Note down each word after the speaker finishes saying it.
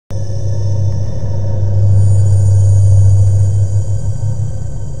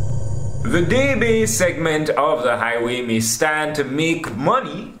The day-based segment of the highway may stand to make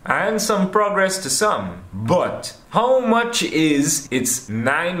money and some progress to some, but how much is its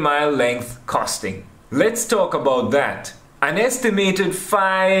 9-mile length costing? Let's talk about that. An estimated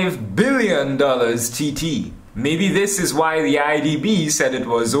 $5 billion TT. Maybe this is why the IDB said it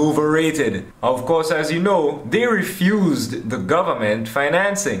was overrated. Of course, as you know, they refused the government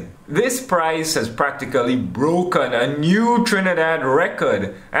financing. This price has practically broken a new Trinidad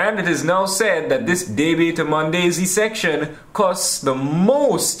record, and it is now said that this Debe to Mondesi section costs the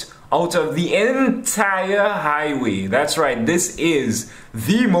most out of the entire highway. That's right, this is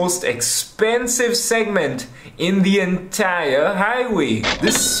the most expensive segment in the entire highway.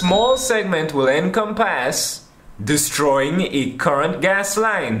 This small segment will encompass destroying a current gas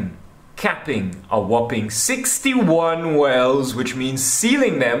line, capping a whopping 61 wells, which means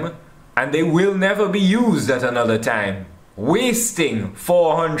sealing them, and they will never be used at another time, wasting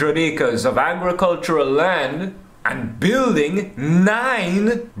 400 acres of agricultural land, and building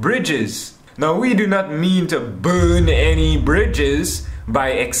 9 bridges. Now, we do not mean to burn any bridges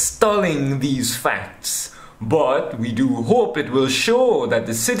by extolling these facts, but we do hope it will show that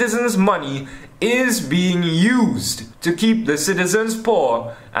the citizens' money is being used to keep the citizens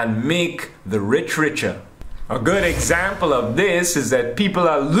poor and make the rich richer. A good example of this is that people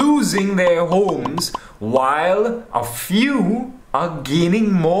are losing their homes while a few are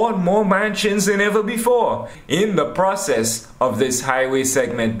gaining more and more mansions than ever before in the process of this highway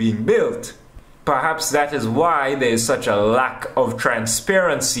segment being built. Perhaps that is why there is such a lack of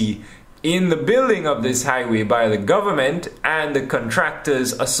transparency in the building of this highway by the government and the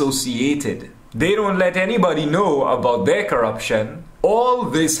contractors associated. They don't let anybody know about their corruption. All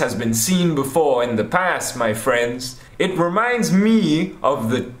this has been seen before in the past, my friends. It reminds me of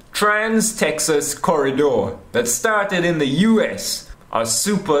the Trans-Texas Corridor that started in the US, a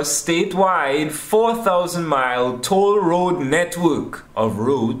super statewide 4,000-mile toll road network of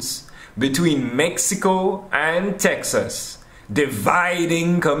roads between Mexico and Texas,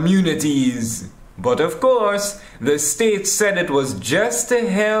 dividing communities. But of course, the state said it was just to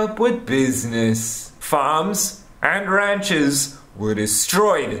help with business. Farms and ranches were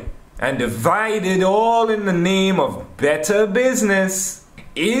destroyed and divided all in the name of better business.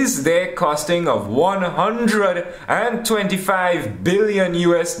 Is their costing of $125 billion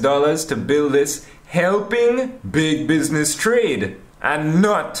to build this helping big business trade and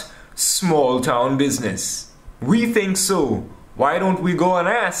not small town business? We think so. Why don't we go and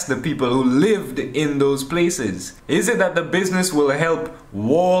ask the people who lived in those places? Is it that the business will help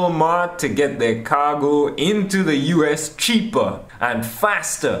Walmart to get their cargo into the US cheaper and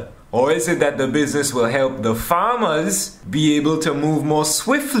faster? Or is it that the business will help the farmers be able to move more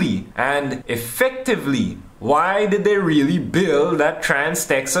swiftly and effectively? Why did they really build that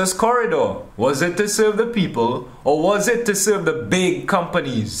Trans-Texas Corridor? Was it to serve the people, or was it to serve the big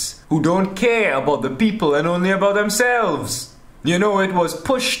companies who don't care about the people and only about themselves? You know, it was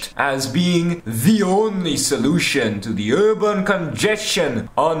pushed as being the only solution to the urban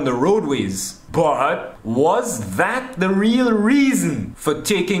congestion on the roadways. But was that the real reason for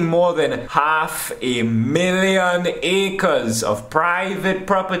taking more than 500,000 acres of private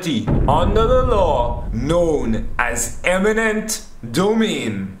property under the law known as eminent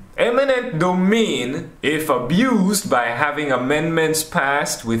domain? Eminent domain, if abused by having amendments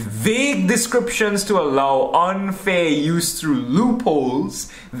passed with vague descriptions to allow unfair use through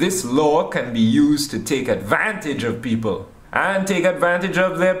loopholes, this law can be used to take advantage of people and take advantage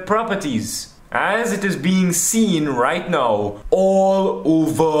of their properties, as it is being seen right now all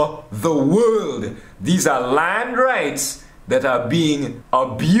over the world. These are land rights that are being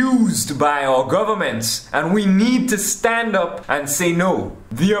abused by our governments, and we need to stand up and say no.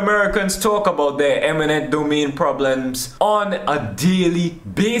 The Americans talk about their eminent domain problems on a daily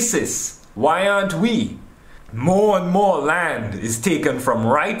basis. Why aren't we? More and more land is taken from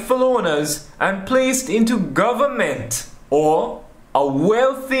rightful owners and placed into government or a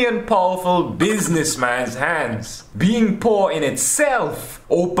wealthy and powerful businessman's hands. Being poor in itself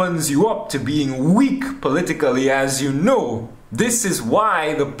opens you up to being weak politically, as you know. This is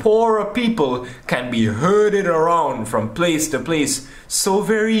why the poorer people can be herded around from place to place so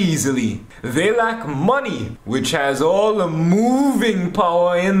very easily. They lack money, which has all the moving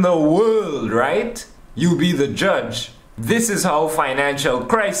power in the world, right? You be the judge. This is how financial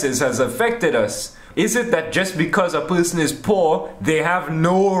crisis has affected us. Is it that just because a person is poor, they have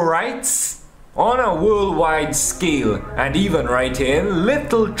no rights? On a worldwide scale, and even right here in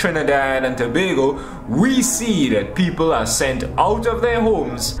little Trinidad and Tobago, we see that people are sent out of their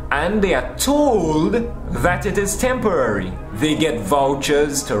homes and they are told that it is temporary. They get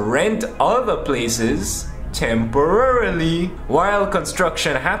vouchers to rent other places temporarily while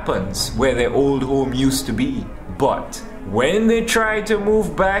construction happens where their old home used to be. But when they try to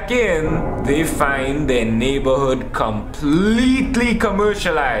move back in, they find their neighborhood completely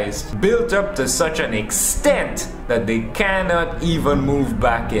commercialized, built up to such an extent that they cannot even move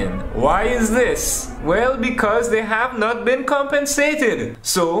back in. Why is this? Well, because they have not been compensated.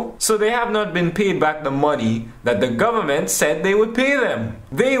 So they have not been paid back the money that the government said they would pay them.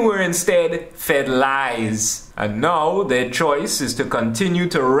 They were instead fed lies. And now their choice is to continue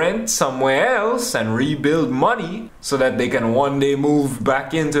to rent somewhere else and rebuild money so that they can one day move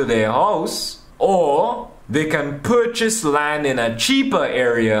back into their house, or they can purchase land in a cheaper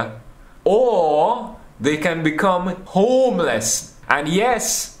area, or they can become homeless. And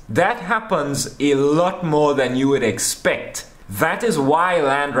yes, that happens a lot more than you would expect. That is why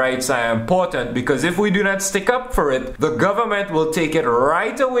land rights are important, because if we do not stick up for it, the government will take it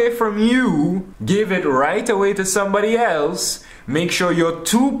right away from you, give it right away to somebody else, make sure you're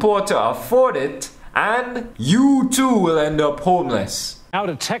too poor to afford it, and you too will end up homeless. Now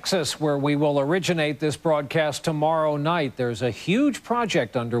to Texas, where we will originate this broadcast tomorrow night. There's a huge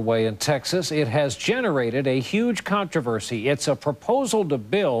project underway in Texas. It has generated a huge controversy. It's a proposal to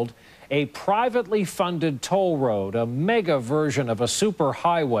build a privately funded toll road, a mega version of a super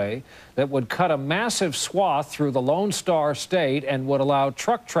highway that would cut a massive swath through the Lone Star State and would allow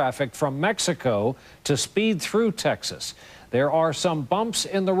truck traffic from Mexico to speed through Texas. There are some bumps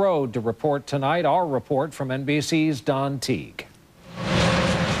in the road to report tonight. Our report from NBC's Don Teague.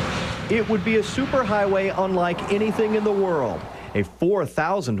 It would be a superhighway unlike anything in the world. A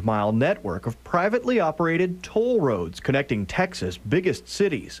 4,000-mile network of privately operated toll roads connecting Texas' biggest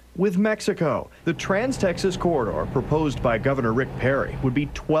cities with Mexico. The Trans-Texas Corridor, proposed by Governor Rick Perry, would be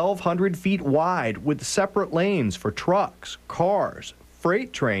 1,200 feet wide with separate lanes for trucks, cars,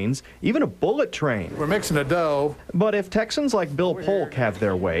 freight trains, even a bullet train. We're mixing a dough. But if Texans like Bill Polk have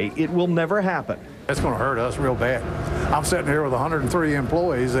their way, it will never happen. It's going to hurt us real bad. I'm sitting here with 103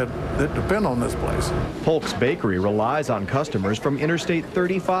 employees that depend on this place. Polk's Bakery relies on customers from Interstate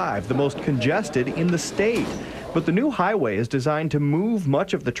 35, the most congested in the state. But the new highway is designed to move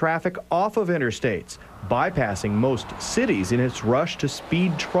much of the traffic off of interstates, bypassing most cities in its rush to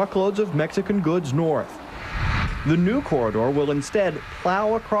speed truckloads of Mexican goods north. The new corridor will instead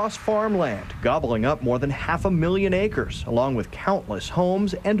plow across farmland, gobbling up more than 500,000 acres, along with countless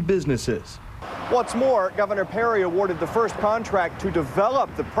homes and businesses. What's more, Governor Perry awarded the first contract to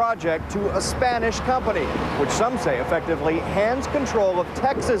develop the project to a Spanish company, which some say effectively hands control of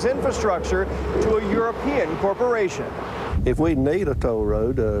Texas infrastructure to a European corporation. If we need a toll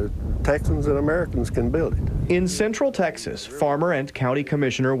road, Texans and Americans can build it. In Central Texas, Farmer and County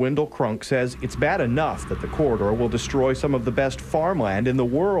Commissioner Wendell Crunk says it's bad enough that the corridor will destroy some of the best farmland in the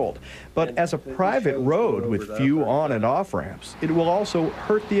world. But as a private road with few on and off ramps, it will also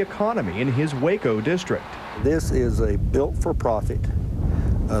hurt the economy in his Waco district. This is a built for profit,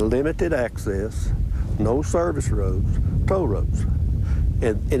 a limited access, no service roads, toll roads.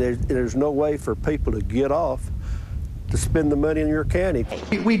 And there's no way for people to get off to spend the money in your county.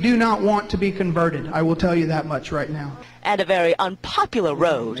 We do not want to be converted. I will tell you that much right now. And a very unpopular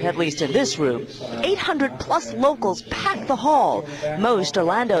road, at least in this room. 800 plus locals pack the hall. Most are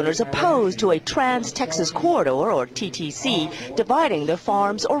landowners opposed to a Trans-Texas Corridor, or TTC, dividing their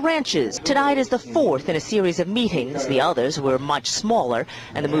farms or ranches. Tonight is the fourth in a series of meetings. The others were much smaller,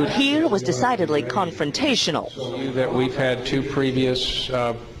 and the mood here was decidedly confrontational. That we've had two previous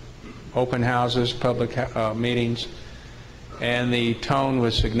open houses, public meetings, and the tone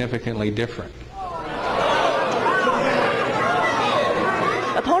was significantly different.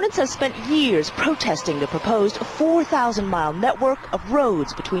 Opponents have spent years protesting the proposed 4,000-mile network of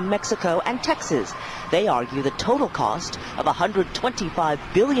roads between Mexico and Texas. They argue the total cost of $125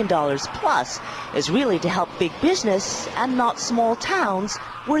 billion plus is really to help big business and not small towns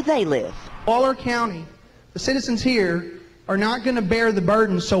where they live. Waller County, the citizens here are not going to bear the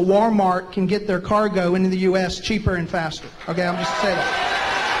burden so Walmart can get their cargo into the U.S. cheaper and faster. Okay, I'm just saying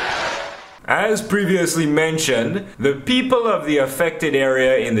that. As previously mentioned, the people of the affected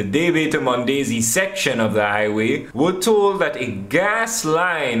area in the Debate-Mondesi section of the highway were told that a gas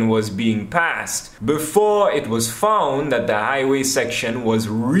line was being passed before it was found that the highway section was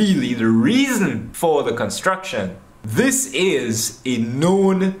really the reason for the construction. This is a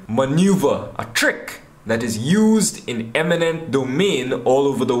known maneuver, a trick that is used in eminent domain all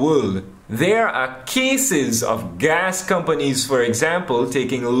over the world. There are cases of gas companies, for example,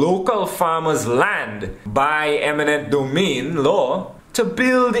 taking local farmers' land by eminent domain law to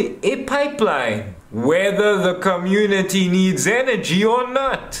build a pipeline, whether the community needs energy or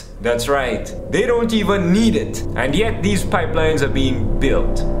not. That's right, they don't even need it, and yet these pipelines are being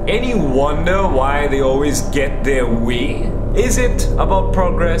built. Any wonder why they always get their way? Is it about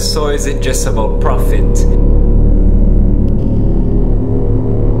progress or is it just about profit?